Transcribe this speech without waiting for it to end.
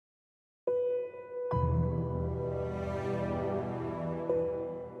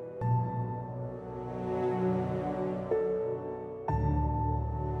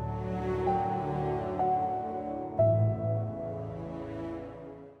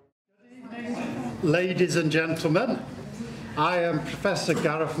Ladies and gentlemen, I am Professor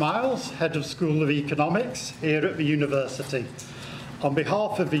Gareth Miles, Head of School of Economics here at the University. On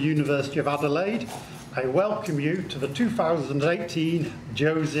behalf of the University of Adelaide, I welcome you to the 2018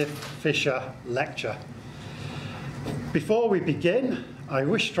 Joseph Fisher Lecture. Before we begin, I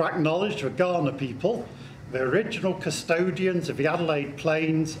wish to acknowledge the Kaurna people, the original custodians of the Adelaide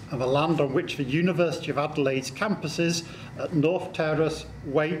Plains and the land on which the University of Adelaide's campuses at North Terrace,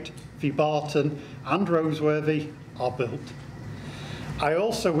 Waite, Barton and Roseworthy are built. I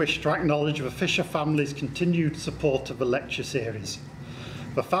also wish to acknowledge the Fisher family's continued support of the lecture series.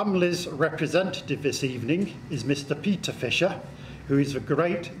 The family's representative this evening is Mr. Peter Fisher, who is the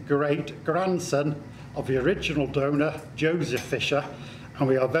great-great-grandson of the original donor, Joseph Fisher, and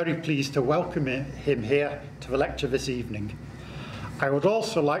we are very pleased to welcome him here to the lecture this evening. I would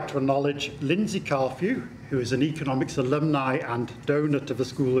also like to acknowledge Lindsay Carthew, who is an economics alumni and donor to the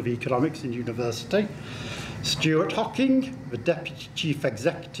School of Economics in University, Stuart Hocking, the Deputy Chief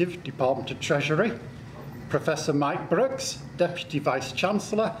Executive, Department of Treasury, Professor Mike Brooks, Deputy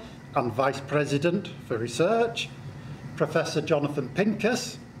Vice-Chancellor and Vice President for Research, Professor Jonathan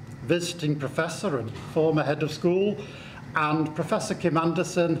Pincus, Visiting Professor and former Head of School, and Professor Kim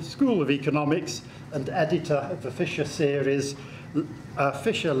Anderson, School of Economics and Editor of the Fisher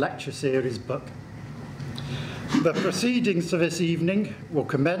Lecture Series book. The proceedings of this evening will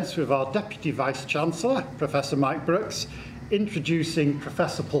commence with our Deputy Vice-Chancellor, Professor Mike Brooks, introducing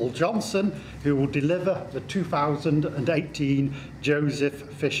Professor Paul Johnson, who will deliver the 2018 Joseph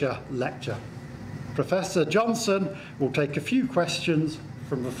Fisher Lecture. Professor Johnson will take a few questions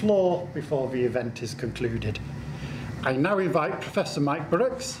from the floor before the event is concluded. I now invite Professor Mike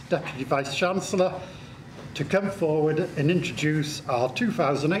Brooks, Deputy Vice-Chancellor, to come forward and introduce our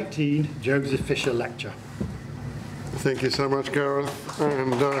 2018 Joseph Fisher Lecture. Thank you so much, Gareth,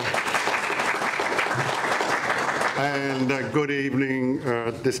 and good evening,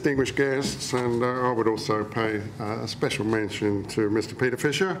 distinguished guests, and I would also pay a special mention to Mr. Peter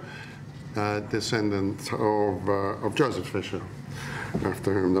Fisher, descendant of Joseph Fisher,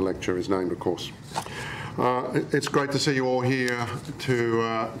 after whom the lecture is named, of course. It's great to see you all here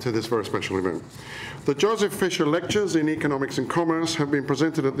to this very special event. The Joseph Fisher Lectures in Economics and Commerce have been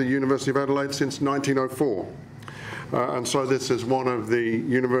presented at the University of Adelaide since 1904. And so this is one of the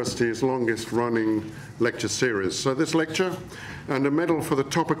university's longest running lecture series. So this lecture and a medal for the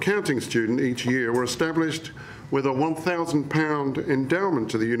top accounting student each year were established with a £1,000 endowment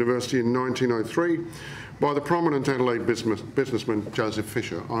to the university in 1903 by the prominent Adelaide businessman Joseph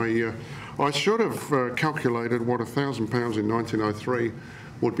Fisher. I should have calculated what £1,000 in 1903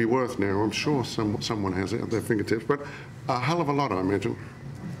 would be worth now. I'm sure someone has it at their fingertips, but a hell of a lot, I imagine.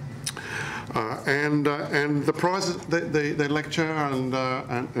 And the prizes, the lecture and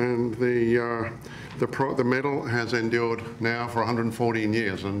the medal has endured now for 114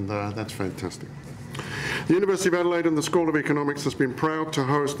 years, and that's fantastic. The University of Adelaide and the School of Economics has been proud to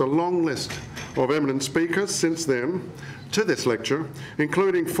host a long list of eminent speakers since then to this lecture,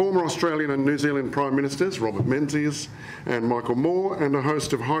 including former Australian and New Zealand Prime Ministers Robert Menzies and Michael Moore, and a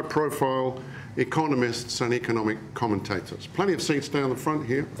host of high-profile economists and economic commentators. Plenty of seats down the front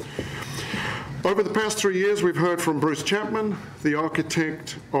here. Over the past 3 years, we've heard from Bruce Chapman, the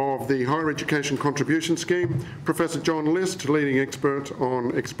architect of the Higher Education Contribution Scheme, Professor John List, leading expert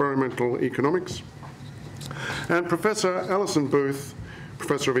on experimental economics, and Professor Alison Booth,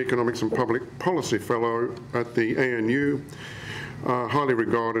 Professor of Economics and Public Policy Fellow at the ANU, highly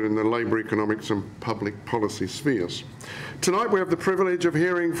regarded in the labour economics and public policy spheres. Tonight we have the privilege of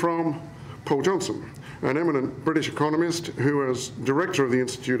hearing from Paul Johnson, an eminent British economist who, as Director of the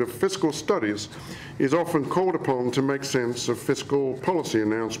Institute of Fiscal Studies, is often called upon to make sense of fiscal policy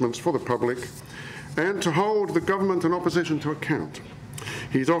announcements for the public and to hold the government and opposition to account.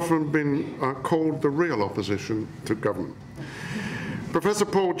 He's often been called the real opposition to government. Professor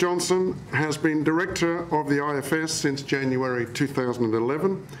Paul Johnson has been Director of the IFS since January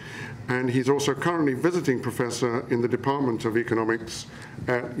 2011, and he's also currently Visiting Professor in the Department of Economics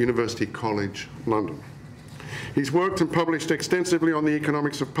at University College London. He's worked and published extensively on the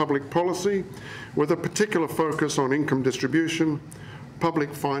economics of public policy, with a particular focus on income distribution,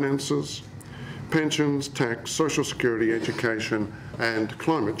 public finances, pensions, tax, social security, education, and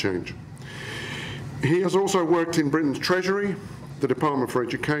climate change. He has also worked in Britain's Treasury, the Department for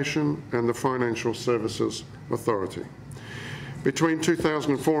Education, and the Financial Services Authority. Between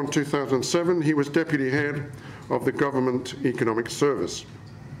 2004 and 2007, he was Deputy Head of the Government Economic Service.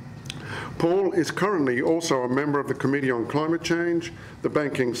 Paul is currently also a member of the Committee on Climate Change, the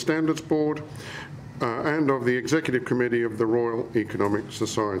Banking Standards Board, and of the Executive Committee of the Royal Economic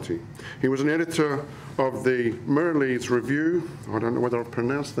Society. He was an editor of the Merleys Review, I don't know whether I've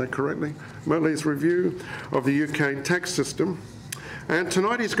pronounced that correctly, Merleys Review of the UK tax system. And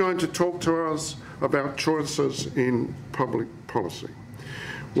tonight he's going to talk to us about choices in public policy.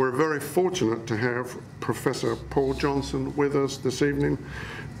 We're very fortunate to have Professor Paul Johnson with us this evening.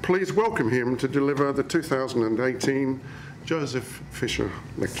 Please welcome him to deliver the 2018 Joseph Fisher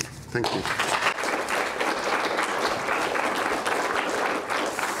Lecture. Thank you.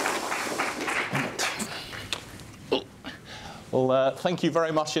 Well, thank you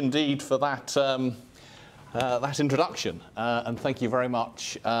very much indeed for that, that introduction, and thank you very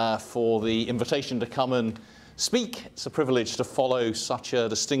much for the invitation to come and speak. It's a privilege to follow such a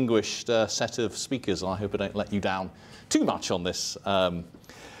distinguished set of speakers, and I hope I don't let you down too much on this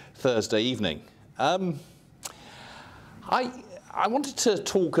Thursday evening. I wanted to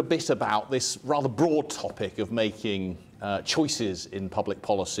talk a bit about this rather broad topic of making choices in public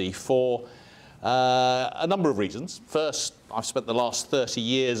policy for a number of reasons. First, I've spent the last 30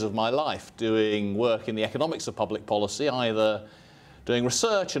 years of my life doing work in the economics of public policy, either doing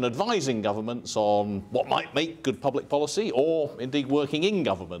research and advising governments on what might make good public policy, or indeed working in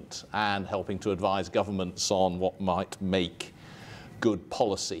government and helping to advise governments on what might make good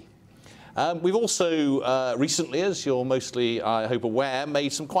policy. We've also recently, as you're mostly, I hope, aware,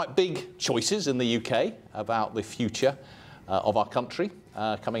 made some quite big choices in the UK about the future of our country,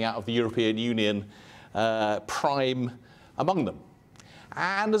 coming out of the European Union, prime among them.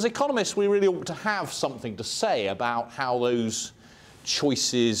 And as economists, we really ought to have something to say about how those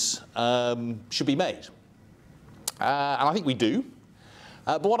choices should be made. And I think we do.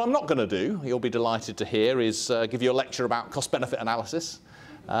 But what I'm not going to do, you'll be delighted to hear, is give you a lecture about cost-benefit analysis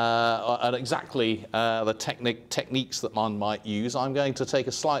and exactly the techniques that one might use. I'm going to take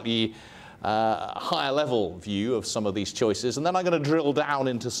a slightly higher level view of some of these choices, and then I'm going to drill down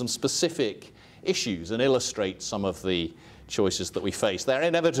into some specific issues and illustrate some of the choices that we face. They're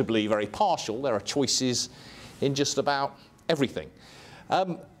inevitably very partial. There are choices in just about everything.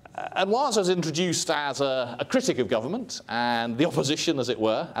 And whilst I was introduced as a critic of government and the opposition, as it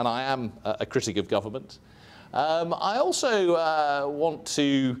were, and I am a critic of government, I also want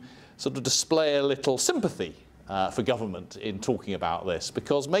to sort of display a little sympathy for government in talking about this,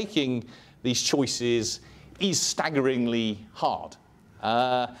 because making these choices is staggeringly hard.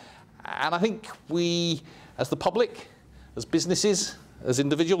 And I think we, as the public, as businesses, as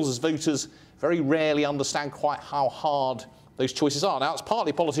individuals, as voters, very rarely understand quite how hard those choices are. Now, it's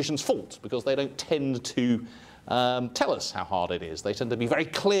partly politicians' fault, because they don't tend to tell us how hard it is. They tend to be very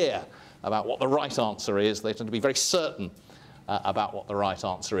clear about what the right answer is. They tend to be very certain about what the right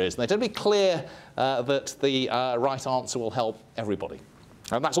answer is. And they tend to be clear that the right answer will help everybody.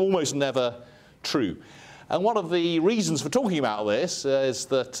 And that's almost never true. And one of the reasons for talking about this is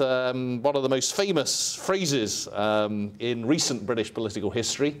that one of the most famous phrases in recent British political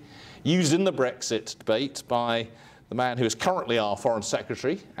history, used in the Brexit debate by the man who is currently our Foreign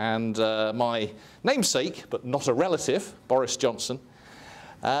Secretary and my namesake, but not a relative, Boris Johnson,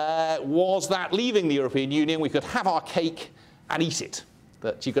 was that leaving the European Union, we could have our cake and eat it.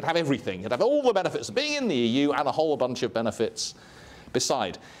 That you could have everything. You could have all the benefits of being in the EU and a whole bunch of benefits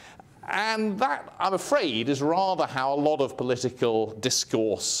beside. And that, I'm afraid, is rather how a lot of political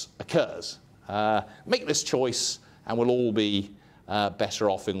discourse occurs. Make this choice and we'll all be better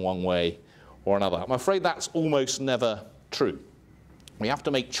off in one way or another. I'm afraid that's almost never true. We have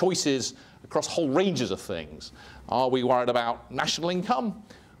to make choices across whole ranges of things. Are we worried about national income,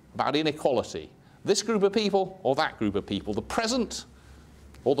 about inequality, this group of people or that group of people, the present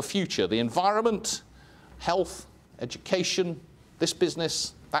or the future, the environment, health, education, this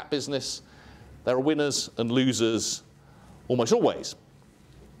business, that business? There are winners and losers almost always.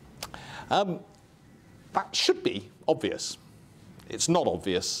 That should be obvious. It's not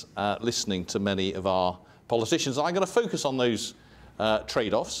obvious listening to many of our politicians. I'm going to focus on those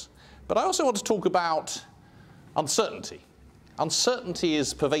trade-offs, but I also want to talk about uncertainty. Uncertainty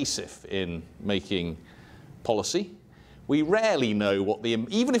is pervasive in making policy. We rarely know what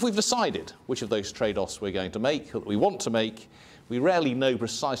even if we've decided which of those trade-offs we're going to make, that we want to make, we rarely know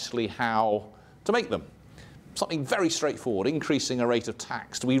precisely how to make them. Something very straightforward, increasing a rate of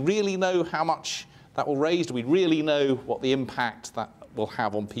tax. Do we really know how much that will raise? Do we really know what the impact that will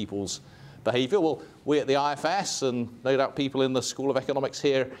have on people's behaviour? Well, we at the IFS, and no doubt people in the School of Economics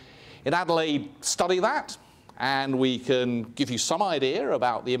here in Adelaide, study that, and we can give you some idea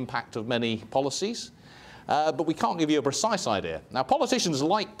about the impact of many policies, but we can't give you a precise idea. Now, politicians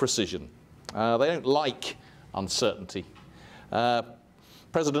like precision. They don't like uncertainty.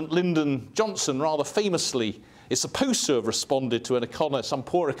 President Lyndon Johnson rather famously is supposed to have responded to some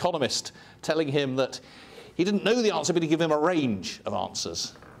poor economist telling him that he didn't know the answer, but he'd give him a range of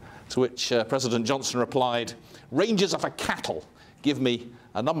answers. To which President Johnson replied, "Ranges are for cattle, give me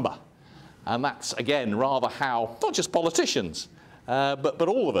a number." And that's, again, rather how, not just politicians, but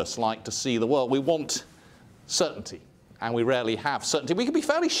all of us like to see the world. We want certainty, and we rarely have certainty. We can be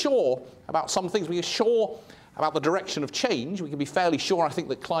fairly sure about some things. We are sure about the direction of change. We can be fairly sure, I think,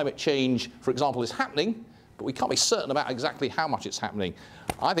 that climate change, for example, is happening, but we can't be certain about exactly how much it's happening.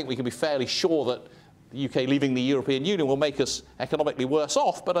 I think we can be fairly sure that the UK leaving the European Union will make us economically worse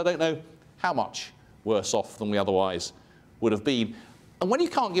off, but I don't know how much worse off than we otherwise would have been. And when you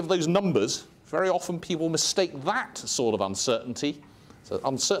can't give those numbers, very often people mistake that sort of uncertainty, so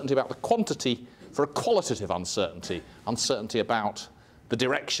uncertainty about the quantity, for a qualitative uncertainty, uncertainty about the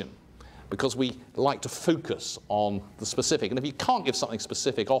direction, because we like to focus on the specific. And if you can't give something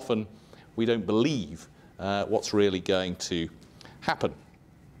specific, often we don't believe what's really going to happen.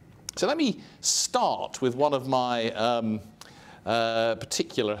 So let me start with one of my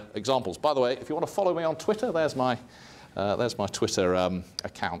particular examples. By the way, if you want to follow me on Twitter, there's my Twitter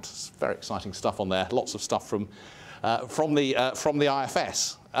account. It's very exciting stuff on there. Lots of stuff from the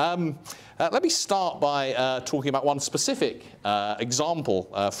IFS. Let me start by talking about one specific example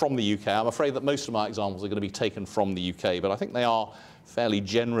from the UK. I'm afraid that most of my examples are going to be taken from the UK, but I think they are fairly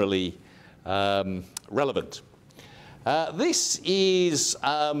generally relevant. This is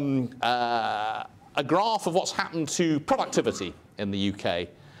a graph of what's happened to productivity in the UK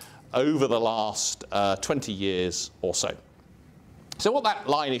over the last 20 years or so. So what that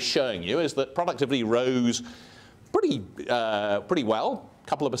line is showing you is that productivity rose pretty well, a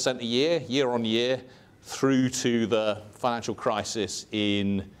couple of percent a year on year, through to the financial crisis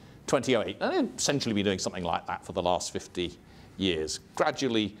in 2008. And it's essentially been doing something like that for the last 50 years.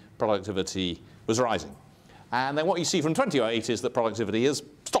 Gradually, productivity was rising. And then what you see from 2008 is that productivity has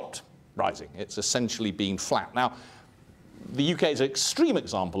stopped rising. It's essentially been flat. Now, the UK is an extreme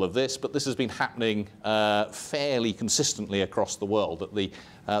example of this, but this has been happening fairly consistently across the world, that the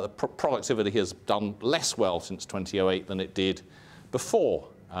productivity has done less well since 2008 than it did before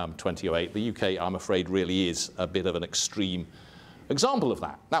 2008. The UK, I'm afraid, really is a bit of an extreme example of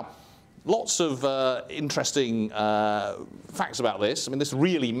that. Now, lots of interesting facts about this. I mean, this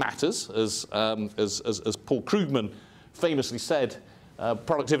really matters, as Paul Krugman famously said.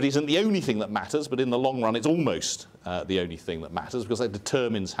 Productivity isn't the only thing that matters, but in the long run, it's almost the only thing that matters, because it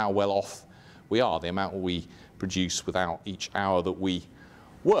determines how well off we are, the amount we produce without each hour that we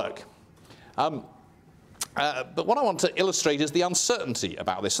work. But what I want to illustrate is the uncertainty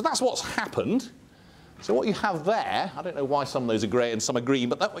about this. So that's what's happened. So what you have there, I don't know why some of those are grey and some are green,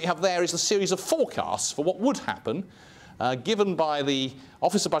 but what you have there is a series of forecasts for what would happen, given by the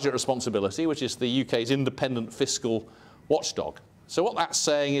Office of Budget Responsibility, which is the UK's independent fiscal watchdog. So what that's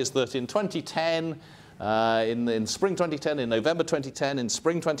saying is that in 2010, in spring 2010, in November 2010, in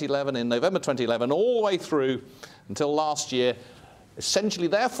spring 2011, in November 2011, all the way through until last year, essentially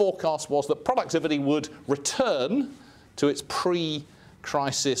their forecast was that productivity would return to its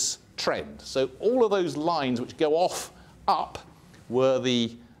pre-crisis trend. So all of those lines which go up were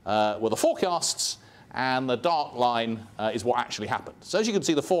the forecasts, and the dark line is what actually happened. So as you can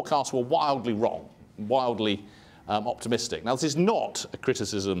see, the forecasts were wildly wrong, wildly optimistic. Now, this is not a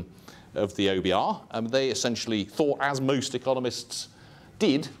criticism of the OBR. They essentially thought, as most economists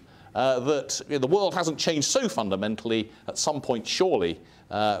did, that the world hasn't changed so fundamentally. At some point, surely,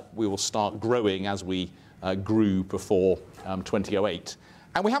 we will start growing as we grew before 2008.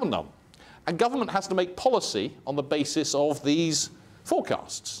 And we haven't done. And government has to make policy on the basis of these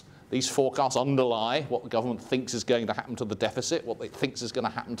forecasts. These forecasts underlie what the government thinks is going to happen to the deficit, what it thinks is going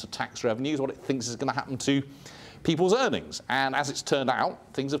to happen to tax revenues, what it thinks is going to happen to people's earnings. And as it's turned out,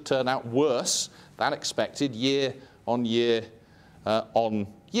 things have turned out worse than expected year on year on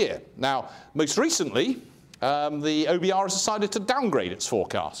year. Now, most recently, the OBR has decided to downgrade its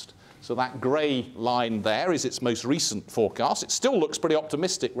forecast. So that grey line there is its most recent forecast. It still looks pretty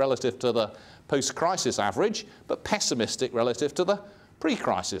optimistic relative to the post-crisis average, but pessimistic relative to the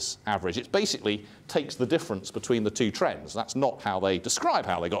pre-crisis average. It basically takes the difference between the two trends. That's not how they describe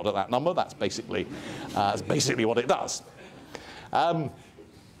how they got to that number. That's basically what it does. And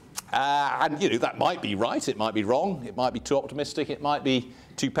that might be right, it might be wrong, it might be too optimistic, it might be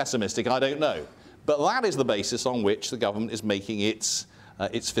too pessimistic, I don't know. But that is the basis on which the government is making its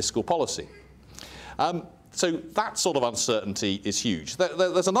fiscal policy. So that sort of uncertainty is huge.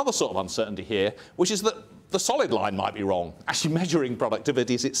 There's another sort of uncertainty here, which is that the solid line might be wrong. Actually, measuring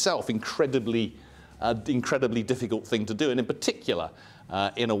productivity is itself incredibly an incredibly difficult thing to do, and in particular,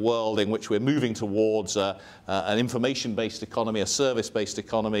 in a world in which we're moving towards an information-based economy, a service-based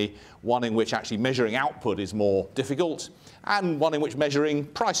economy, one in which actually measuring output is more difficult, and one in which measuring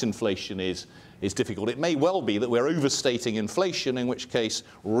price inflation is difficult. It may well be that we're overstating inflation, in which case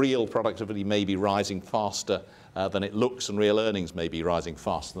real productivity may be rising faster than it looks, and real earnings may be rising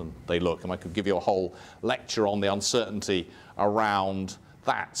faster than they look. And I could give you a whole lecture on the uncertainty around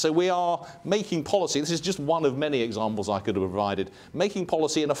that. So we are making policy, this is just one of many examples I could have provided, making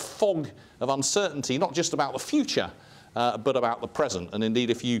policy in a fog of uncertainty, not just about the future, but about the present. And indeed,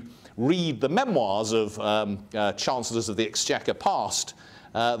 if you read the memoirs of Chancellors of the Exchequer past,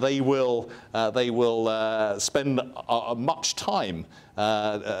 they will spend much time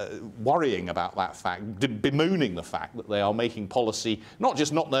worrying about that fact, bemoaning the fact that they are making policy, not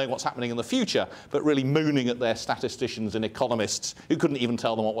just not knowing what's happening in the future, but really mooning at their statisticians and economists who couldn't even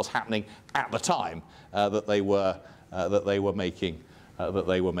tell them what was happening at the time that they were making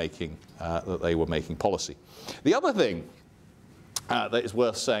policy. The other thing that is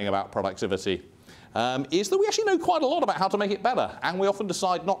worth saying about productivity is that we actually know quite a lot about how to make it better, and we often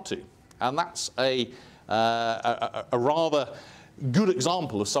decide not to. And that's a rather good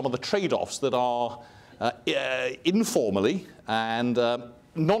example of some of the trade-offs that are informally and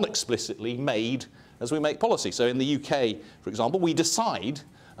non-explicitly made as we make policy. So in the UK, for example, we decide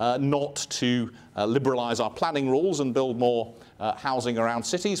not to liberalise our planning rules and build more housing around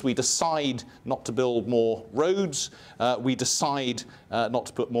cities. We decide not to build more roads. We decide not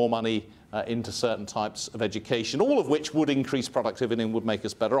to put more money into certain types of education, all of which would increase productivity and would make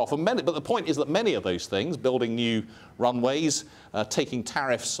us better off. But the point is that many of those things, building new runways, taking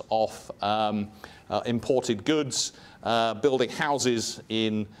tariffs off imported goods, building houses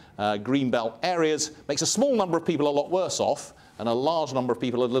in greenbelt areas, makes a small number of people a lot worse off and a large number of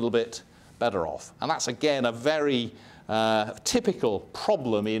people a little bit better off. And that's, again, a very typical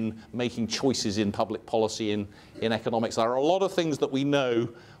problem in making choices in public policy in economics. There are a lot of things that we know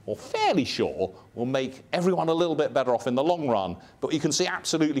or fairly sure will make everyone a little bit better off in the long run, but you can see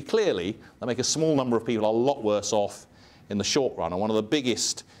absolutely clearly they make a small number of people a lot worse off in the short run. And one of the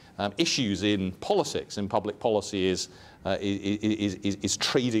biggest issues in politics, in public policy, is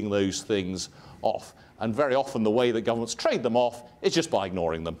trading those things off. And very often the way that governments trade them off is just by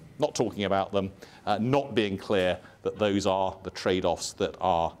ignoring them, not talking about them, not being clear that those are the trade-offs that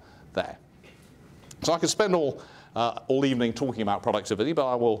are there. So I could spend all evening talking about productivity, but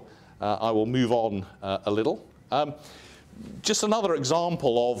I will move on a little. Just another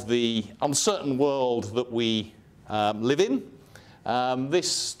example of the uncertain world that we live in.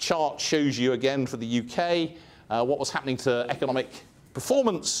 This chart shows you again for the UK what was happening to economic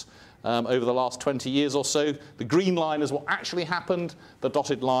performance over the last 20 years or so. The green line is what actually happened. The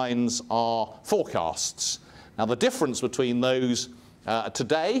dotted lines are forecasts. Now the difference between those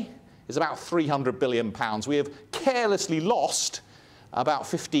today is about £300 billion. We have carelessly lost about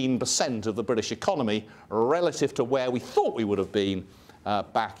 15% of the British economy relative to where we thought we would have been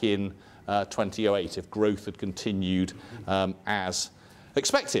back in 2008 if growth had continued as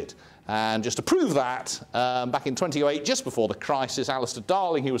expected. And just to prove that, back in 2008, just before the crisis, Alistair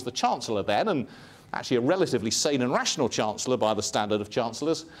Darling, who was the Chancellor then, and actually a relatively sane and rational Chancellor by the standard of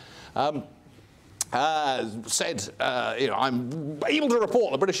Chancellors, said, I'm able to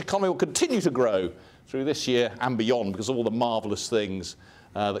report the British economy will continue to grow through this year and beyond because of all the marvellous things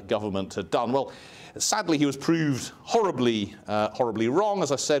that government had done. Well, sadly, he was proved horribly wrong.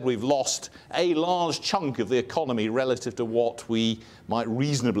 As I said, we've lost a large chunk of the economy relative to what we might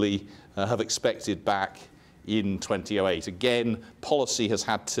reasonably have expected back in 2008. Again, policy has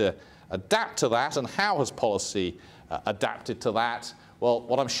had to adapt to that. And how has policy adapted to that? Well,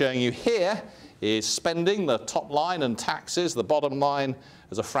 what I'm showing you here is spending, the top line, and taxes, the bottom line,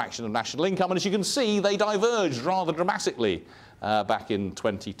 as a fraction of national income. And as you can see, they diverged rather dramatically back in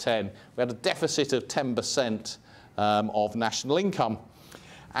 2010. We had a deficit of 10% of national income.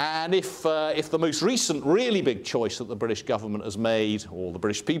 And if the most recent really big choice that the British government has made, or the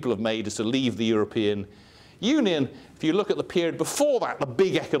British people have made, is to leave the European Union, if you look at the period before that, the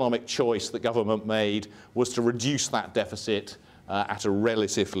big economic choice that government made was to reduce that deficit at a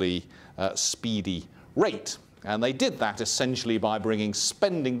relatively speedy rate. And they did that essentially by bringing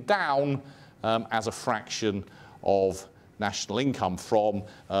spending down as a fraction of national income from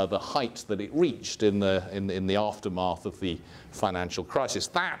the height that it reached in the aftermath of the financial crisis.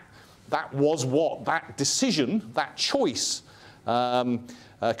 That was what that decision, that choice,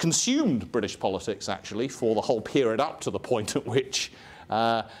 consumed British politics actually for the whole period up to the point at which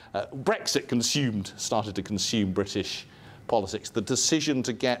Brexit started to consume British politics, the decision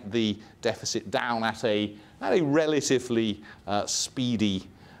to get the deficit down at a relatively speedy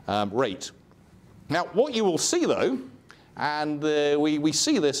rate. Now, what you will see, though, and we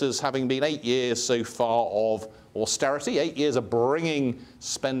see this as having been 8 years so far of austerity, 8 years of bringing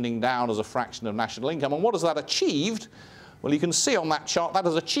spending down as a fraction of national income. And what has that achieved? Well, you can see on that chart that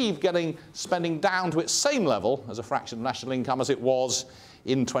has achieved getting spending down to its same level as a fraction of national income as it was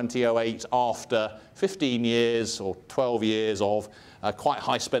in 2008 after 15 years or 12 years of quite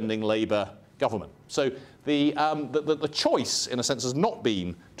high spending Labour government. So the choice, in a sense, has not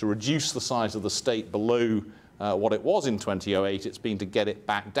been to reduce the size of the state below what it was in 2008. It's been to get it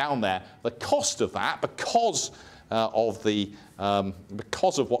back down there. The cost of that, because of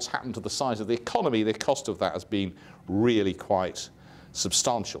what's happened to the size of the economy, the cost of that has been really quite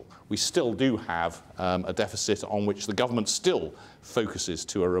substantial. We still do have a deficit on which the government still focuses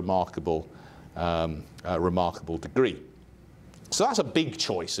to a remarkable degree. So that's a big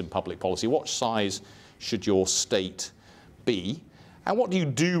choice in public policy. What size should your state be? And what do you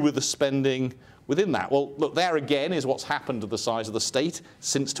do with the spending within that? Well, look, there again is what's happened to the size of the state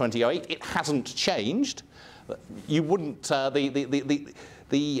since 2008. It hasn't changed. You wouldn't, the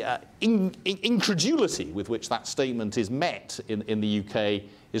incredulity with which that statement is met in the UK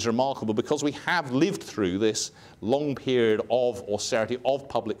is remarkable, because we have lived through this long period of austerity, of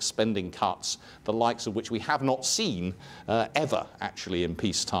public spending cuts, the likes of which we have not seen ever actually in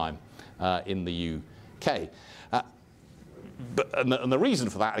peacetime in the UK. And the reason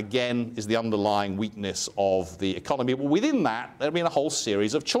for that, again, is the underlying weakness of the economy. But within that, there have been a whole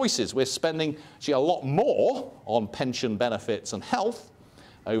series of choices. We're spending actually a lot more on pension benefits and health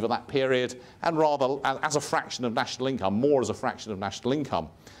over that period, and rather as a fraction of national income, more as a fraction of national income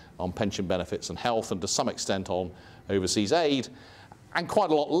on pension benefits and health, and to some extent on overseas aid, and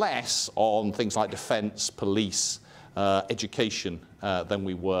quite a lot less on things like defence, police, education than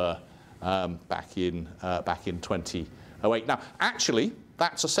we were back in 2008. Now, actually,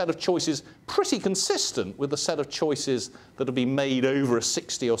 that's a set of choices pretty consistent with the set of choices that have been made over a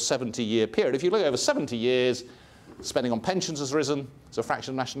 60 or 70 year period. If you look over 70 years, spending on pensions has risen as a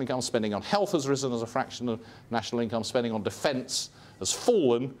fraction of national income, spending on health has risen as a fraction of national income, spending on defence has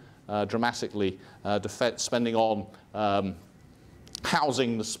fallen dramatically, spending on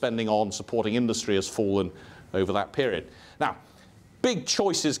housing, the spending on supporting industry has fallen over that period. Now, big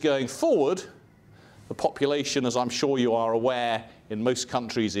choices going forward. The population, as I'm sure you are aware, in most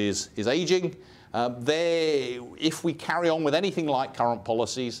countries is ageing. If we carry on with anything like current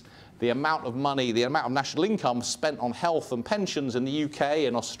policies, the amount of money, the amount of national income spent on health and pensions in the UK,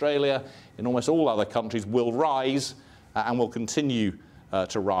 in Australia, in almost all other countries will rise and will continue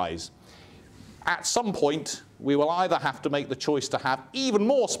to rise. At some point, we will either have to make the choice to have even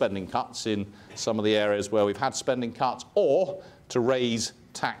more spending cuts in some of the areas where we've had spending cuts, or to raise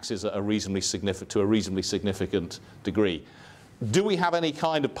taxes at a reasonably significant degree. Do we have any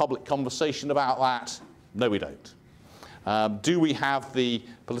kind of public conversation about that? No, we don't. Do we have the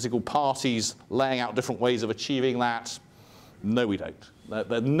political parties laying out different ways of achieving that? No, we don't.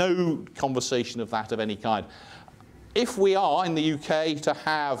 There's no conversation of that of any kind. If we are in the UK to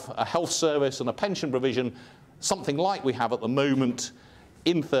have a health service and a pension provision, something like we have at the moment,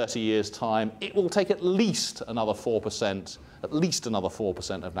 in 30 years' time, it will take at least another 4%,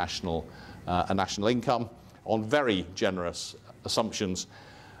 of national income on very generous assumptions.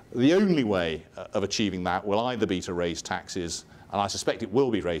 The only way of achieving that will either be to raise taxes, and I suspect it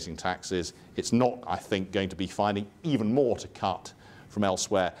will be raising taxes. It's not, I think, going to be finding even more to cut from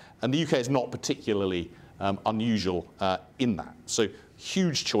elsewhere. And the UK is not particularly unusual in that. So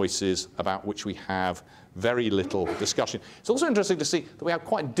huge choices about which we have very little discussion. It's also interesting to see that we have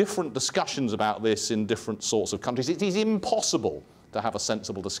quite different discussions about this in different sorts of countries. It is impossible to have a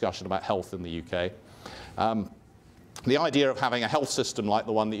sensible discussion about health in the UK. The idea of having a health system like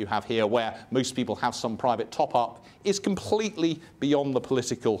the one that you have here, where most people have some private top-up, is completely beyond the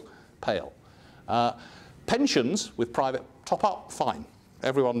political pale. Pensions with private top-up, fine.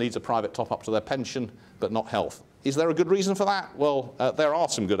 Everyone needs a private top-up to their pension, but not health. Is there a good reason for that? Well, there are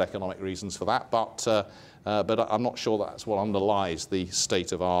some good economic reasons for that, but I'm not sure that's what underlies the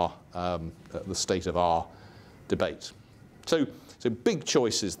state of our debate. So big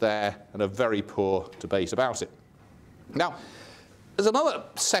choices there, and a very poor debate about it. Now, there's another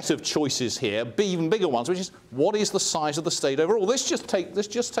set of choices here, even bigger ones, which is what is the size of the state overall? This just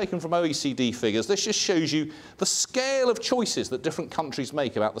taken from OECD figures. This just shows you the scale of choices that different countries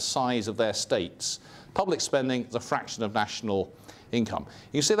make about the size of their states. Public spending is a fraction of national income.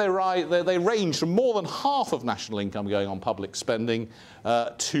 You see they range from more than half of national income going on public spending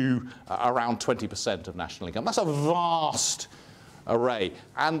to around 20% of national income. That's a vast array.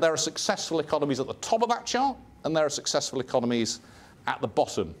 And there are successful economies at the top of that chart, and there are successful economies at the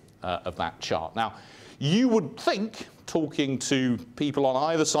bottom of that chart. Now, you would think, talking to people on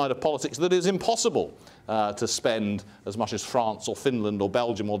either side of politics, that it is impossible to spend as much as France or Finland or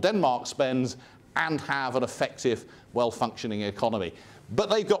Belgium or Denmark spends and have an effective, well-functioning economy. But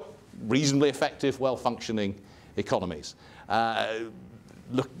they've got reasonably effective, well-functioning economies.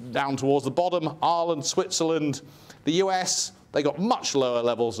 Look down towards the bottom, Ireland, Switzerland, the US, they got much lower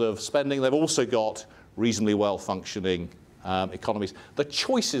levels of spending. They've also got reasonably well-functioning economies. The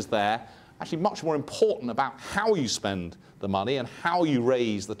choices there actually much more important about how you spend the money and how you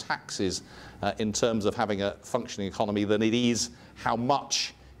raise the taxes in terms of having a functioning economy than it is how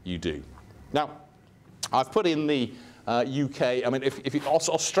much you do. Now, I've put in the UK. I mean, if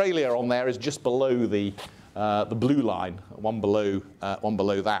Australia on there is just below the blue line, one below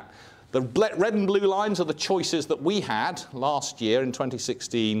that. The red and blue lines are the choices that we had last year in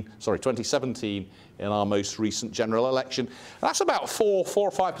 2017 in our most recent general election. That's about 4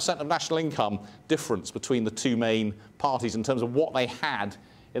 or 5% of national income difference between the two main parties in terms of what they had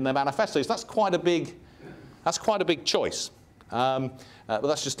in their manifestos. That's quite a big choice. But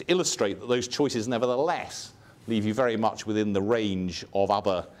that's just to illustrate that those choices, nevertheless, leave you very much within the range of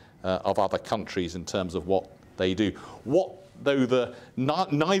other countries in terms of what they do. What, though,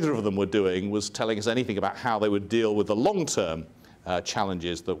 neither of them were doing was telling us anything about how they would deal with the long-term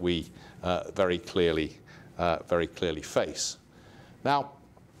challenges that we very clearly face. Now,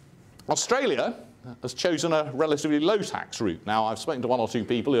 Australia has chosen a relatively low tax route. Now, I've spoken to one or two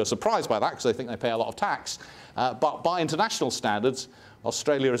people who are surprised by that because they think they pay a lot of tax. But by international standards,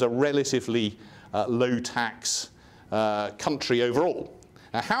 Australia is a relatively low tax country overall.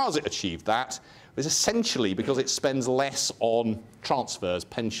 Now, how has it achieved that? It's essentially because it spends less on transfers,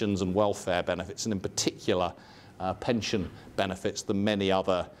 pensions and welfare benefits, and in particular pension benefits than many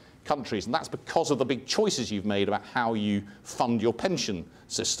other countries. And that's because of the big choices you've made about how you fund your pension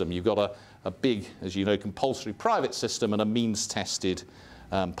system. You've got a big, as you know, compulsory private system and a means-tested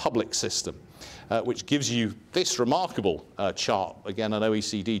public system, which gives you this remarkable chart, again an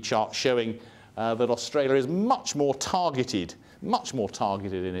OECD chart showing that Australia is much more targeted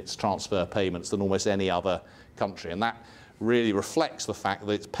in its transfer payments than almost any other country. And that really reflects the fact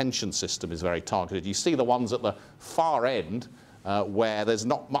that its pension system is very targeted. You see the ones at the far end where there's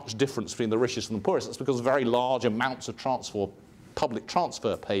not much difference between the richest and the poorest. That's because very large amounts of public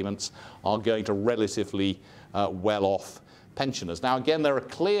transfer payments are going to relatively well-off pensioners. Now, again, there are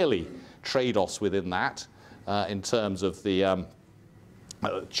clearly trade-offs within that in terms of the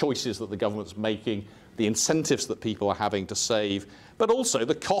choices that the government's making, the incentives that people are having to save, but also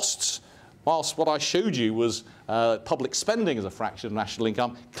the costs. Whilst what I showed you was public spending as a fraction of national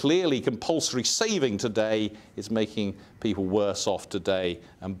income, clearly compulsory saving today is making people worse off today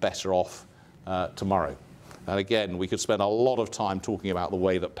and better off tomorrow. And again, we could spend a lot of time talking about the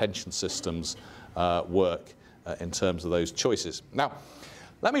way that pension systems work in terms of those choices. Now,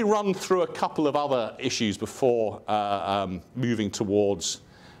 let me run through a couple of other issues before moving towards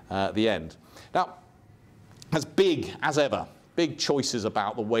the end. Now, as big as ever, big choices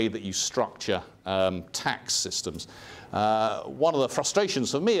about the way that you structure tax systems. One of the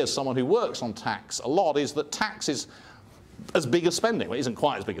frustrations for me as someone who works on tax a lot is that tax is as big as spending. Well, it isn't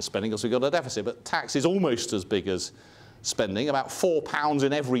quite as big as spending because we've got a deficit, but tax is almost as big as spending. About £4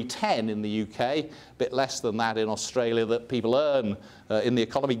 in every 10 in the UK, a bit less than that in Australia, that people earn in the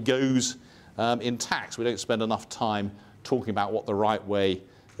economy goes in tax. We don't spend enough time talking about what the right way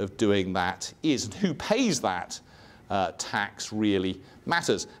of doing that is, and who pays that tax really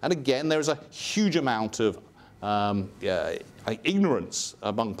matters. And again, there is a huge amount of ignorance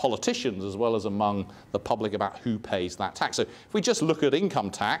among politicians as well as among the public about who pays that tax. So if we just look at income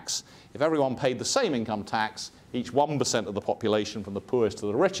tax, if everyone paid the same income tax, each 1% of the population from the poorest to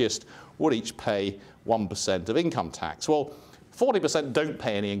the richest would each pay 1% of income tax. Well, 40% don't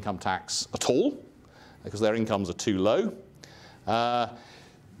pay any income tax at all because their incomes are too low. But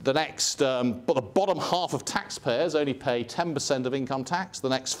the bottom half of taxpayers only pay 10% of income tax. The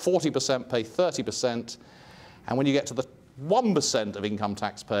next 40% pay 30%. And when you get to the 1% of income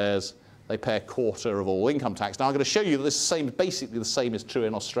taxpayers, they pay a quarter of all income tax. Now, I'm going to show you that basically the same is true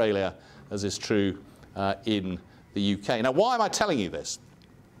in Australia as is true in the UK. Now, why am I telling you this?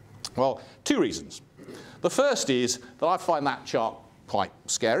 Well, two reasons. The first is that I find that chart quite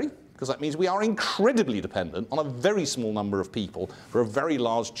scary, because that means we are incredibly dependent on a very small number of people for a very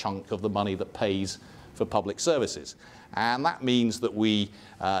large chunk of the money that pays for public services. And that means that we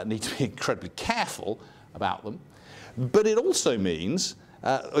need to be incredibly careful about them. But it also means,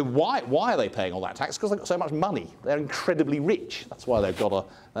 why are they paying all that tax? Because they've got so much money. They're incredibly rich. That's why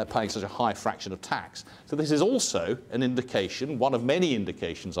they're paying such a high fraction of tax. So this is also an indication, one of many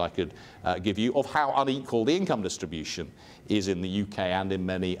indications I could give you, of how unequal the income distribution is in the UK and in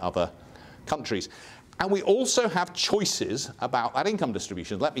many other countries. And we also have choices about that income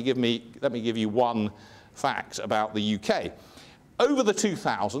distribution. Let me give you one fact about the UK. Over the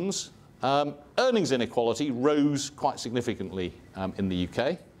 2000s, earnings inequality rose quite significantly in the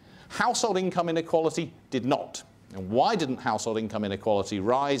UK. Household income inequality did not. And why didn't household income inequality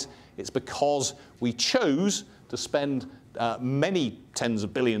rise? It's because we chose to spend many tens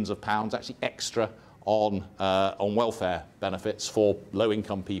of billions of pounds actually extra on welfare benefits for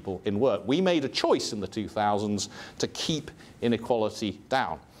low-income people in work. We made a choice in the 2000s to keep inequality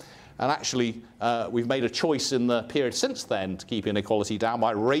down. And actually, we've made a choice in the period since then to keep inequality down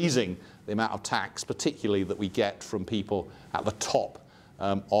by raising the amount of tax, particularly that we get from people at the top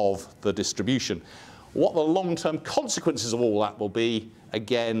of the distribution. What the long-term consequences of all that will be,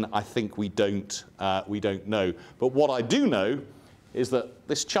 again, I think we don't know. But what I do know is that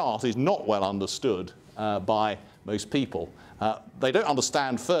this chart is not well understood by most people. They don't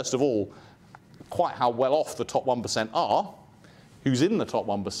understand, first of all, quite how well off the top 1% are, who's in the top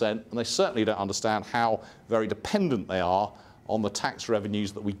 1%, and they certainly don't understand how very dependent they are on the tax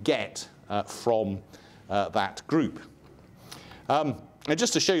revenues that we get from that group. And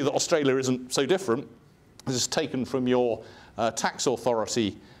just to show you that Australia isn't so different, this is taken from your tax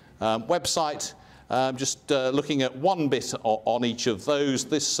authority website. Just looking at one bit on each of those.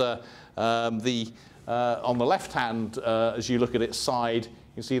 This, on the left hand, as you look at its side,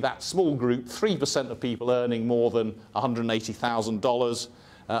 you can see that small group, 3% of people earning more than $180,000.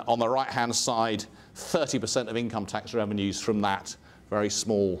 On the right-hand side, 30% of income tax revenues from that very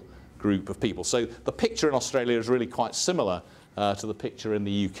small group of people. So the picture in Australia is really quite similar to the picture in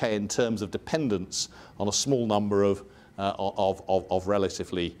the UK in terms of dependence on a small number of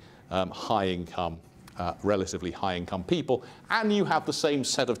relatively high income people, and you have the same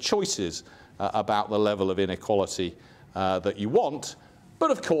set of choices about the level of inequality that you want, but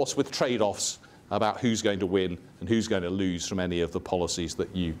of course with trade-offs about who's going to win and who's going to lose from any of the policies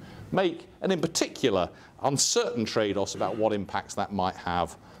that you make, and in particular uncertain trade-offs about what impacts that might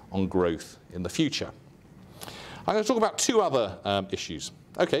have on growth in the future. I'm going to talk about two other issues.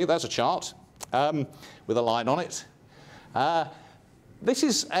 Okay, there's a chart with a line on it. This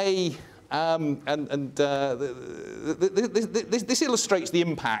is a this illustrates the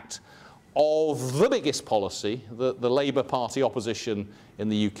impact of the biggest policy that the Labour Party opposition in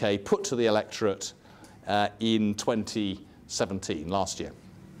the UK put to the electorate in 2017, last year.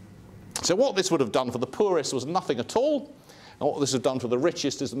 So what this would have done for the poorest was nothing at all, and what this has done for the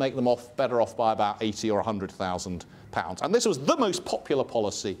richest is to make them better off by about £80,000 or £100,000. And this was the most popular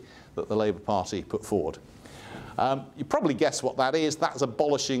policy that the Labour Party put forward. You probably guess what that is. That's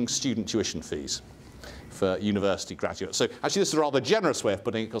abolishing student tuition fees for university graduates. So actually this is a rather generous way of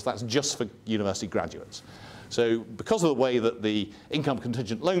putting it, because that's just for university graduates. So because of the way that the income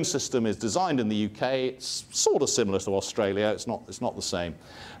contingent loan system is designed in the UK, it's sort of similar to Australia. It's not the same.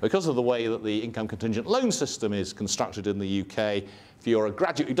 Because of the way that the income contingent loan system is constructed in the UK, if you're a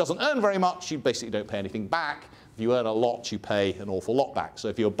graduate who doesn't earn very much, you basically don't pay anything back. If you earn a lot, you pay an awful lot back. So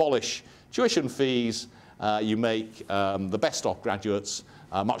if you abolish tuition fees, you make the best off graduates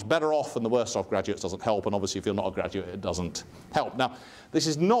much better off, and the worst off graduates doesn't help. And obviously, if you're not a graduate, it doesn't help. Now, this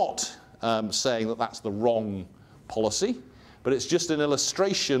is not saying that that's the wrong policy, but it's just an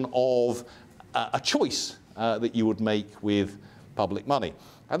illustration of a choice that you would make with public money.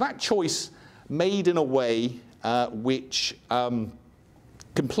 And that choice made in a way which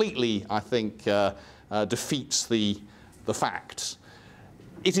completely, I think, defeats the facts.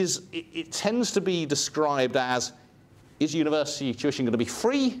 It tends to be described as, is university tuition going to be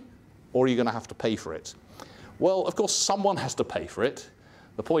free, or are you going to have to pay for it? Well, of course, someone has to pay for it.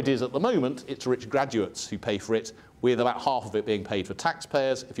 The point is, at the moment, it's rich graduates who pay for it, with about half of it being paid for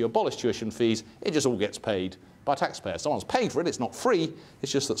taxpayers. If you abolish tuition fees, it just all gets paid by taxpayers. Someone's paying for it. It's not free.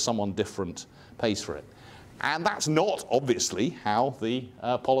 It's just that someone different pays for it. And that's not, obviously, how the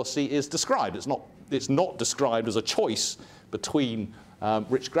policy is described. It's not described as a choice between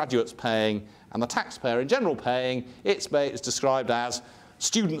rich graduates paying and the taxpayer in general paying. It's described as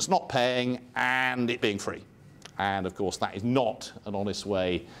students not paying and it being free. And of course, that is not an honest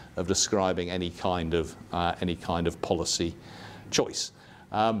way of describing any kind of policy choice.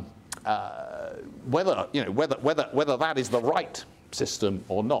 Whether that is the right system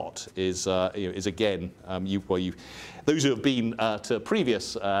or not is again, those who have been to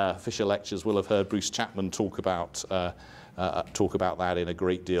previous Fisher lectures will have heard Bruce Chapman talk about that in a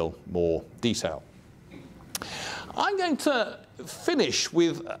great deal more detail. I'm going to finish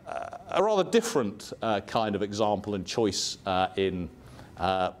with a rather different kind of example and choice in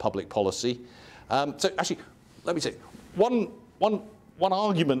public policy. So actually, let me say, one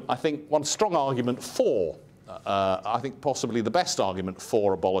argument, I think, one strong argument for, I think possibly the best argument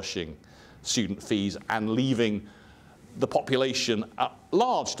for abolishing student fees and leaving the population at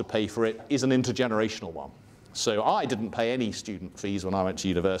large to pay for it is an intergenerational one. So I didn't pay any student fees when I went to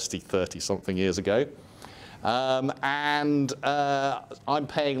university 30-something years ago. And I'm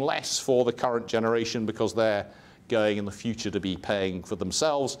paying less for the current generation because they're going in the future to be paying for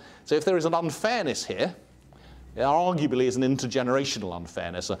themselves. So if there is an unfairness here, there arguably is an intergenerational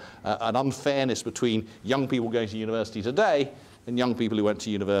unfairness, an unfairness between young people going to university today and young people who went to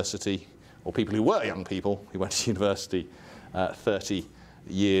university, or people who were young people who went to university 30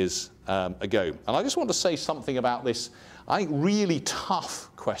 years ago. And I just want to say something about this, I think, really tough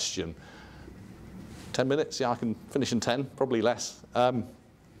question. 10 minutes? Yeah, I can finish in 10, probably less.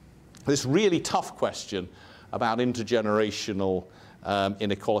 This really tough question about intergenerational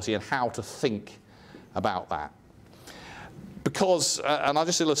inequality and how to think about that. Because, and I'll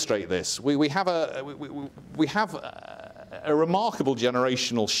just illustrate this, we have a remarkable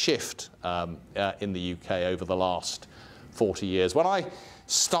generational shift in the UK over the last 40 years. When I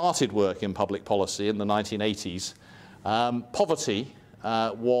started work in public policy in the 1980s, poverty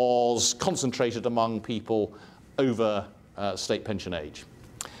was concentrated among people over state pension age.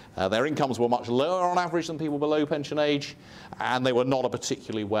 Their incomes were much lower on average than people below pension age, and they were not a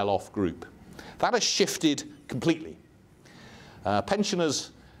particularly well-off group. That has shifted completely. Pensioners,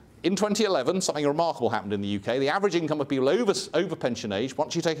 in 2011, something remarkable happened in the UK. The average income of people over pension age,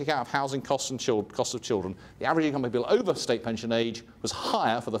 once you take account of housing costs and costs of children, the average income of people over state pension age was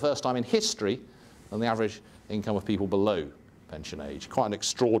higher for the first time in history than the average income of people below pension age. Quite an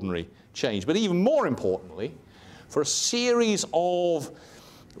extraordinary change. But even more importantly, for a series of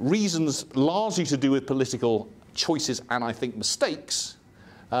reasons largely to do with political choices and, I think, mistakes,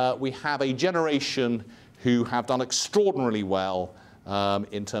 we have a generation who have done extraordinarily well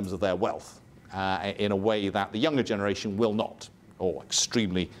in terms of their wealth in a way that the younger generation will not, or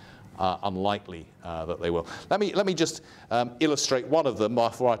extremely unlikely that they will. Let me just illustrate one of them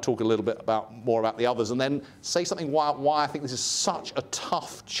before I talk a little bit more about the others, and then say something why I think this is such a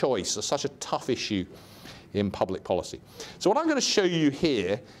tough choice, such a tough issue in public policy. So what I'm going to show you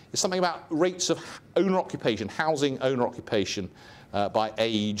here is something about rates of owner occupation, housing owner occupation by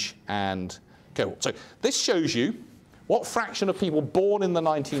age and cohort. So this shows you what fraction of people born in the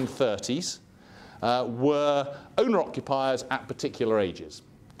 1930s were owner-occupiers at particular ages.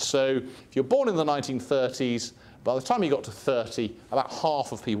 So if you're born in the 1930s, by the time you got to 30, about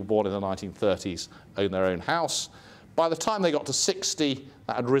half of people born in the 1930s own their own house. By the time they got to 60,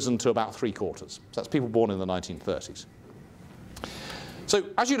 that had risen to about 3/4. So that's people born in the 1930s. So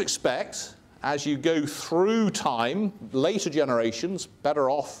as you'd expect, as you go through time, later generations, better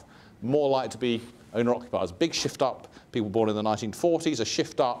off, more likely to be owner-occupiers. Big shift up, people born in the 1940s, a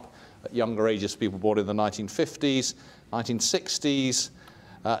shift up at younger ages, people born in the 1950s, 1960s,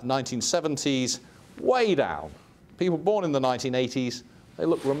 1970s, way down. People born in the 1980s, they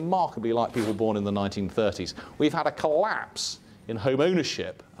look remarkably like people born in the 1930s. We've had a collapse in home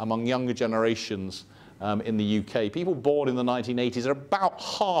ownership among younger generations in the UK. People born in the 1980s are about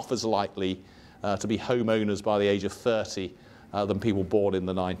half as likely to be homeowners by the age of 30 than people born in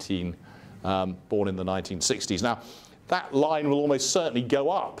the 1960s. Now, that line will almost certainly go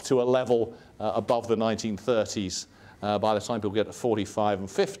up to a level above the 1930s by the time people get to 45 and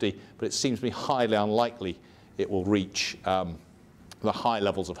 50, but it seems to me highly unlikely it will reach the high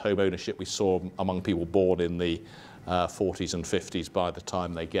levels of home ownership we saw among people born in the 40s and 50s by the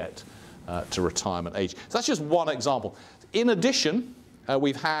time they get to retirement age. So that's just one example. In addition,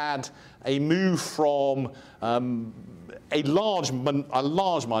 we've had a move from a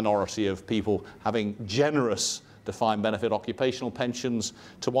large minority of people having generous defined benefit occupational pensions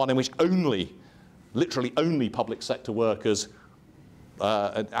to one in which literally only public sector workers,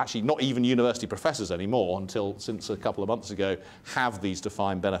 and actually not even university professors anymore since a couple of months ago, have these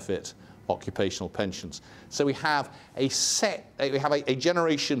defined benefit occupational pensions. So we have a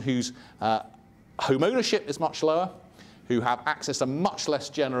generation whose home ownership is much lower, who have access to much less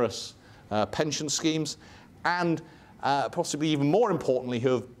generous pension schemes, and possibly even more importantly, who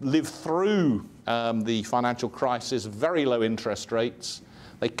have lived through the financial crisis, very low interest rates.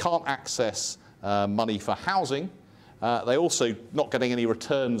 They can't access money for housing They're also not getting any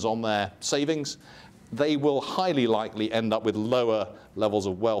returns on their savings. They will highly likely end up with lower levels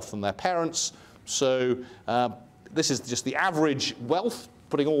of wealth than their parents. So this is just the average wealth,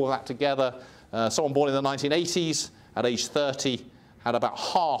 putting all of that together. Someone born in the 1980s at age 30 had about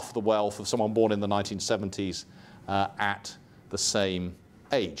half the wealth of someone born in the 1970s at the same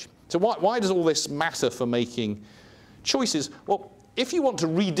age. So why does all this matter for making choices? Well, if you want to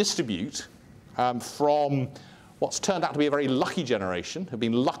redistribute from what's turned out to be a very lucky generation, who've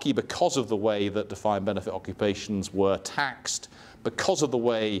been lucky because of the way that defined benefit occupations were taxed, because of the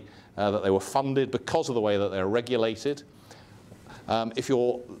way that they were funded, because of the way that they're regulated. If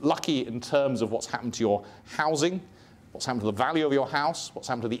you're lucky in terms of what's happened to your housing, what's happened to the value of your house, what's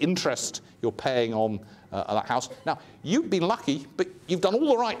happened to the interest you're paying on that house. Now, you've been lucky, but you've done all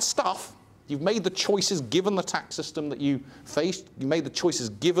the right stuff. You've made the choices given the tax system that you faced. You made the choices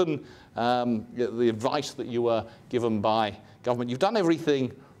given the advice that you were given by government. You've done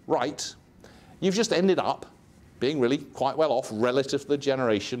everything right. You've just ended up being really quite well off relative to the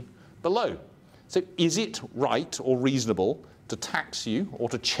generation below. So is it right or reasonable to tax you or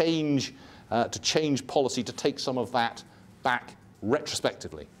to change policy to take some of that back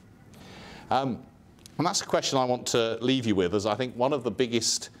retrospectively? And that's a question I want to leave you with, as I think one of the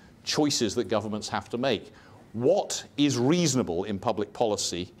biggest choices that governments have to make. What is reasonable in public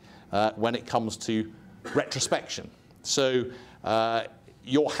policy when it comes to retrospection? So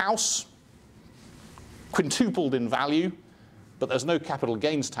your house quintupled in value, but there's no capital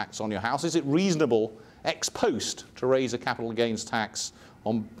gains tax on your house. Is it reasonable ex post to raise a capital gains tax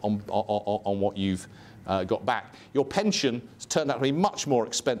on what you've got back? Your pension has turned out to be much more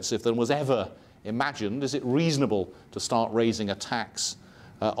expensive than was ever imagined. Is it reasonable to start raising a tax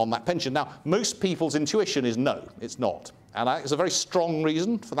on that pension? Now, most people's intuition is no, it's not. And there's a very strong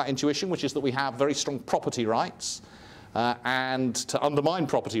reason for that intuition, which is that we have very strong property rights. And to undermine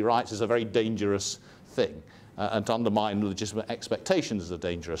property rights is a very dangerous thing. And to undermine legitimate expectations is a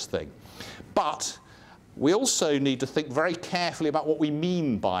dangerous thing. But we also need to think very carefully about what we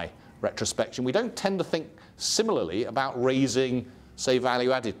mean by retrospection. We don't tend to think similarly about raising, say,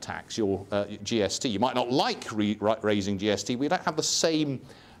 value-added tax, your GST. You might not like raising GST. We don't have the same,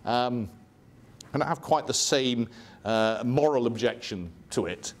 we don't have quite the same moral objection to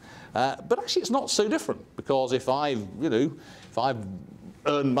it. But actually, it's not so different, because if I've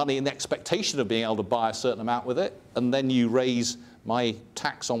earned money in the expectation of being able to buy a certain amount with it, and then you raise my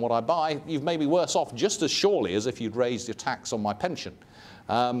tax on what I buy, you've made me worse off just as surely as if you'd raised your tax on my pension.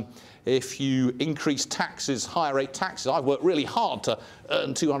 If you increase taxes, higher rate taxes, I've worked really hard to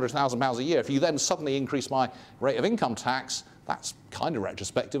earn £200,000 a year. If you then suddenly increase my rate of income tax, that's kind of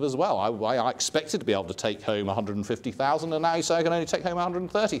retrospective as well. I expected to be able to take home £150,000, and now you say I can only take home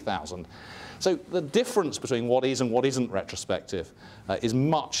 £130,000. So the difference between what is and what isn't retrospective is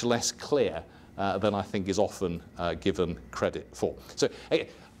much less clear than I think is often given credit for. So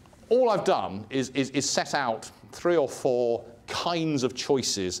all I've done is set out 3 or 4 kinds of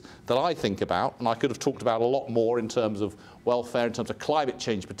choices that I think about, and I could have talked about a lot more in terms of welfare, in terms of climate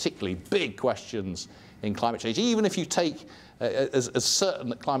change, particularly big questions in climate change. Even if you take as certain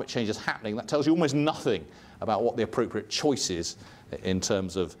that climate change is happening, that tells you almost nothing about what the appropriate choice is in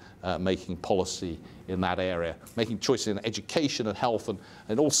terms of making policy in that area. Making choices in education and health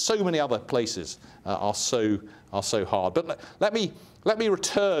and so many other places are so hard. But let me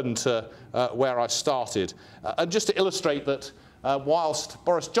return to where I started, and just to illustrate that whilst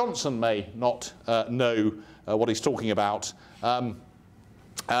Boris Johnson may not know what he's talking about,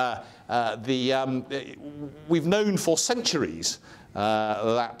 we've known for centuries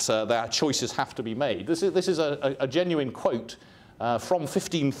that their choices have to be made. This is a genuine quote from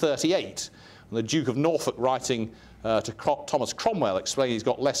 1538, the Duke of Norfolk writing to Thomas Cromwell, explaining he's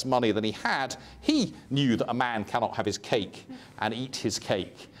got less money than he had. He knew that a man cannot have his cake and eat his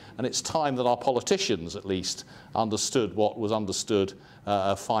cake. And it's time that our politicians, at least, understood what was understood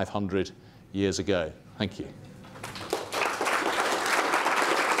 500 years ago. Thank you.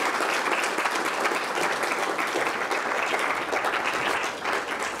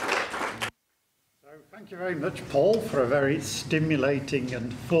 Thank you very much, Paul, for a very stimulating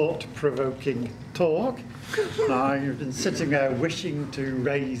and thought-provoking talk. I've been sitting there wishing to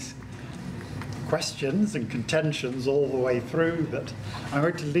raise questions and contentions all the way through, but I'm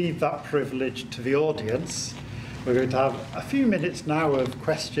going to leave that privilege to the audience. We're going to have a few minutes now of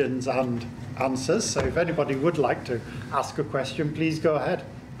questions and answers, so if anybody would like to ask a question, please go ahead.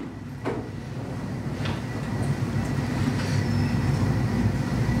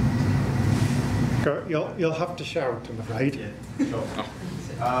 You'll have to shout, I'm afraid. Yeah, sure.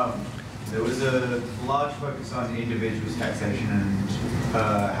 there was a large focus on individuals' taxation and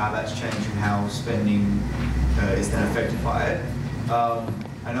how that's changed and how spending is then affected by it.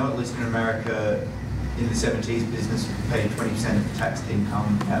 I know at least in America, in the 70s, business paid 20% of the taxed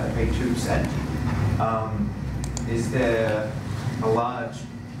income, now they pay 2%. Is there a large,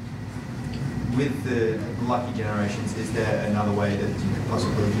 with the lucky generations, is there another way that you could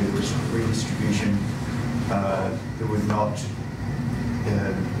possibly do redistribution that would not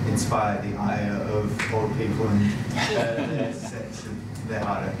inspire the ire of old people and their sense of their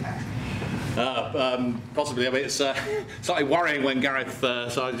hard-earned cash? Possibly. I mean, it's slightly worrying when Gareth,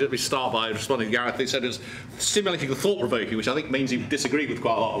 so let me start by responding to Gareth. He said it was stimulating and thought-provoking, which I think means he disagreed with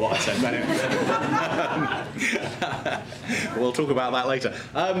quite a lot of what I said. We'll talk about that later.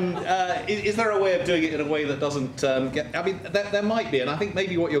 Is there a way of doing it in a way that doesn't get... I mean, there might be, and I think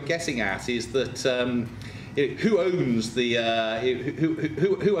maybe what you're getting at is that who owns the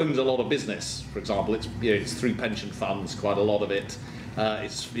who owns a lot of business, for example? It's through pension funds, quite a lot of it.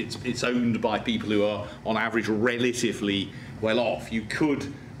 It's owned by people who are, on average, relatively well off. You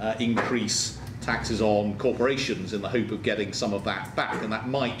could increase taxes on corporations in the hope of getting some of that back, and that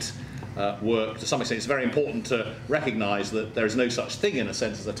might work to some extent. It's very important to recognise that there is no such thing, in a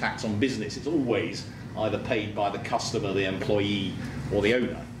sense, as a tax on business. It's always either paid by the customer, the employee, or the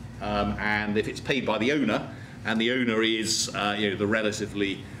owner. And if it's paid by the owner, and the owner is the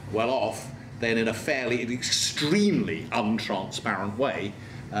relatively well off, then in a extremely untransparent way,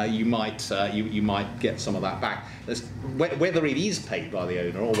 you might get some of that back. Whether it is paid by the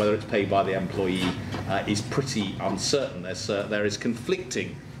owner or whether it's paid by the employee is pretty uncertain. There is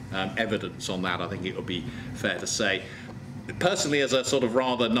conflicting evidence on that, I think it would be fair to say. Personally, as a sort of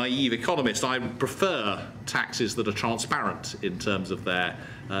rather naive economist, I prefer taxes that are transparent in terms of their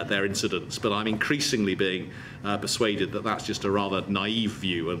incidence, but I'm increasingly being persuaded that that's just a rather naive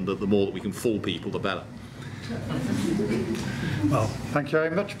view, and that the more that we can fool people, the better. Well, thank you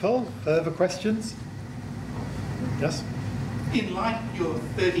very much, Paul. Further questions? Yes? In light of your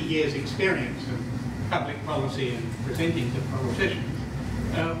 30 years experience of public policy and presenting to politicians,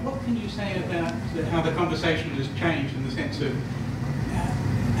 what can you say about how the conversation has changed in the sense of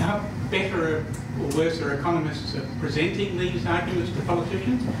how better or worse are economists at presenting these arguments to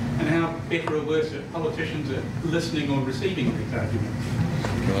politicians, and how better or worse are politicians at listening or receiving these arguments?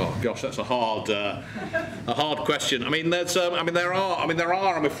 Oh gosh, that's a hard question. I mean, there are,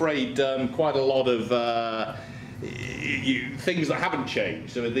 I'm afraid, quite a lot of things that haven't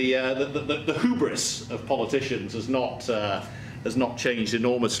changed. I mean, the hubris of politicians has not changed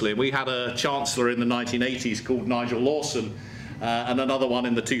enormously. We had a chancellor in the 1980s called Nigel Lawson, and another one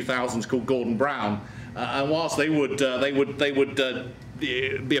in the 2000s called Gordon Brown. And whilst they would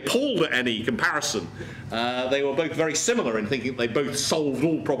be appalled at any comparison, they were both very similar in thinking they both solved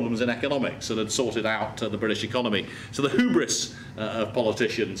all problems in economics and had sorted out the British economy. So the hubris of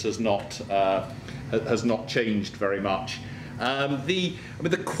politicians has not changed very much. The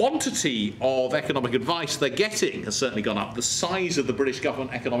quantity of economic advice they're getting has certainly gone up. The size of the British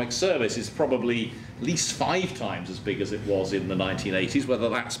Government Economic Service is probably at least 5 times as big as it was in the 1980s. Whether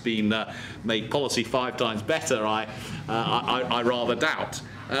that's been made policy 5 times better, I rather doubt.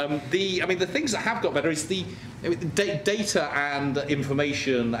 The things that have got better is data and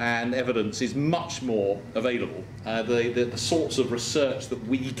information and evidence is much more available. The sorts of research that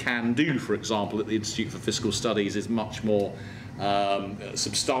we can do, for example, at the Institute for Fiscal Studies, is much more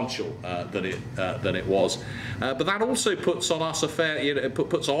substantial than it was. But that also puts on us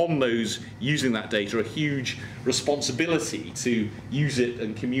puts on those using that data a huge responsibility to use it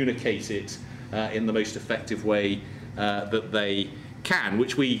and communicate it in the most effective way that they can,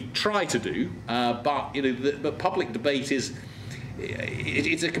 which we try to do, but the public debate is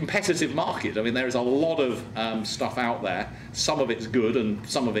it's a competitive market. I mean, there is a lot of stuff out there. Some of it's good and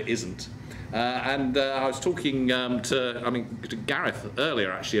some of it isn't. I was talking to Gareth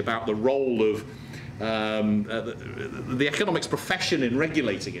earlier actually about the role of the economics profession in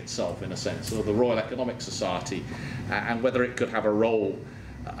regulating itself, in a sense, or the Royal Economic Society, and whether it could have a role.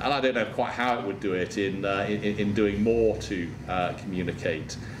 And I don't know quite how it would do it in doing more to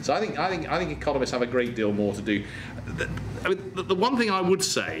communicate. So I think economists have a great deal more to do. The one thing I would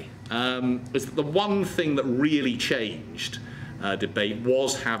say is that the one thing that really changed debate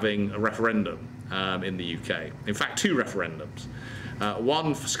was having a referendum in the UK. In fact, 2 referendums.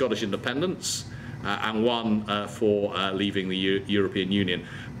 One for Scottish independence and one for leaving the European Union.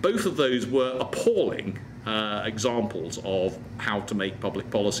 Both of those were appalling examples of how to make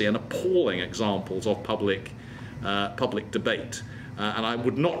public policy and appalling examples of public debate. and I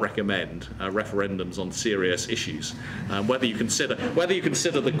would not recommend referendums on serious issues. Whether you consider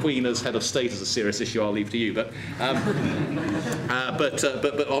the Queen as head of state as a serious issue, I'll leave to you. But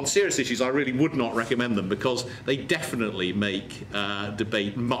on serious issues, I really would not recommend them, because they definitely make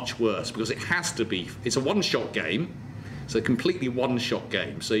debate much worse. Because it has to be. It's a one-shot game. It's a completely one-shot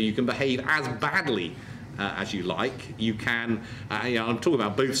game. So you can behave as badly as you like. You can. I'm talking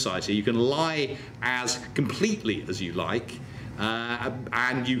about both sides here. You can lie as completely as you like.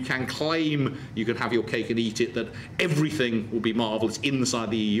 And you can claim, you can have your cake and eat it, that everything will be marvellous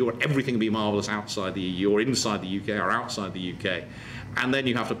inside the EU, or everything will be marvellous outside the EU, or inside the UK or outside the UK. And then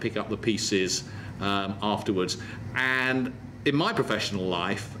you have to pick up the pieces afterwards. And in my professional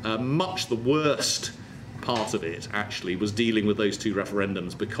life, much the worst part of it actually was dealing with those two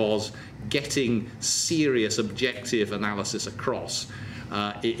referendums, because getting serious objective analysis across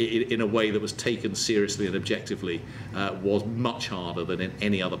in a way that was taken seriously and objectively was much harder than in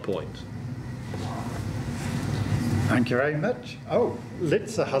any other point. Thank you very much. Oh,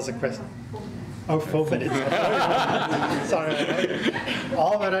 Litsa has a question. Oh, 4 minutes. Sorry.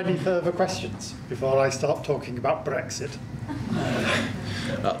 Are there any further questions before I start talking about Brexit?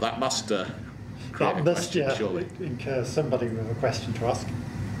 That must surely incur somebody with a question to ask.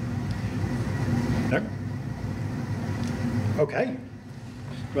 No? Okay.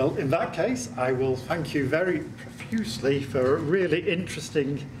 Well, in that case, I will thank you very profusely for a really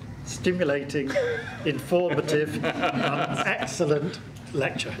interesting, stimulating, informative and excellent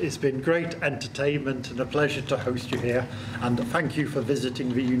lecture. It's been great entertainment and a pleasure to host you here, and thank you for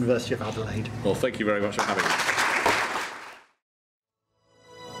visiting the University of Adelaide. Well, thank you very much for having me.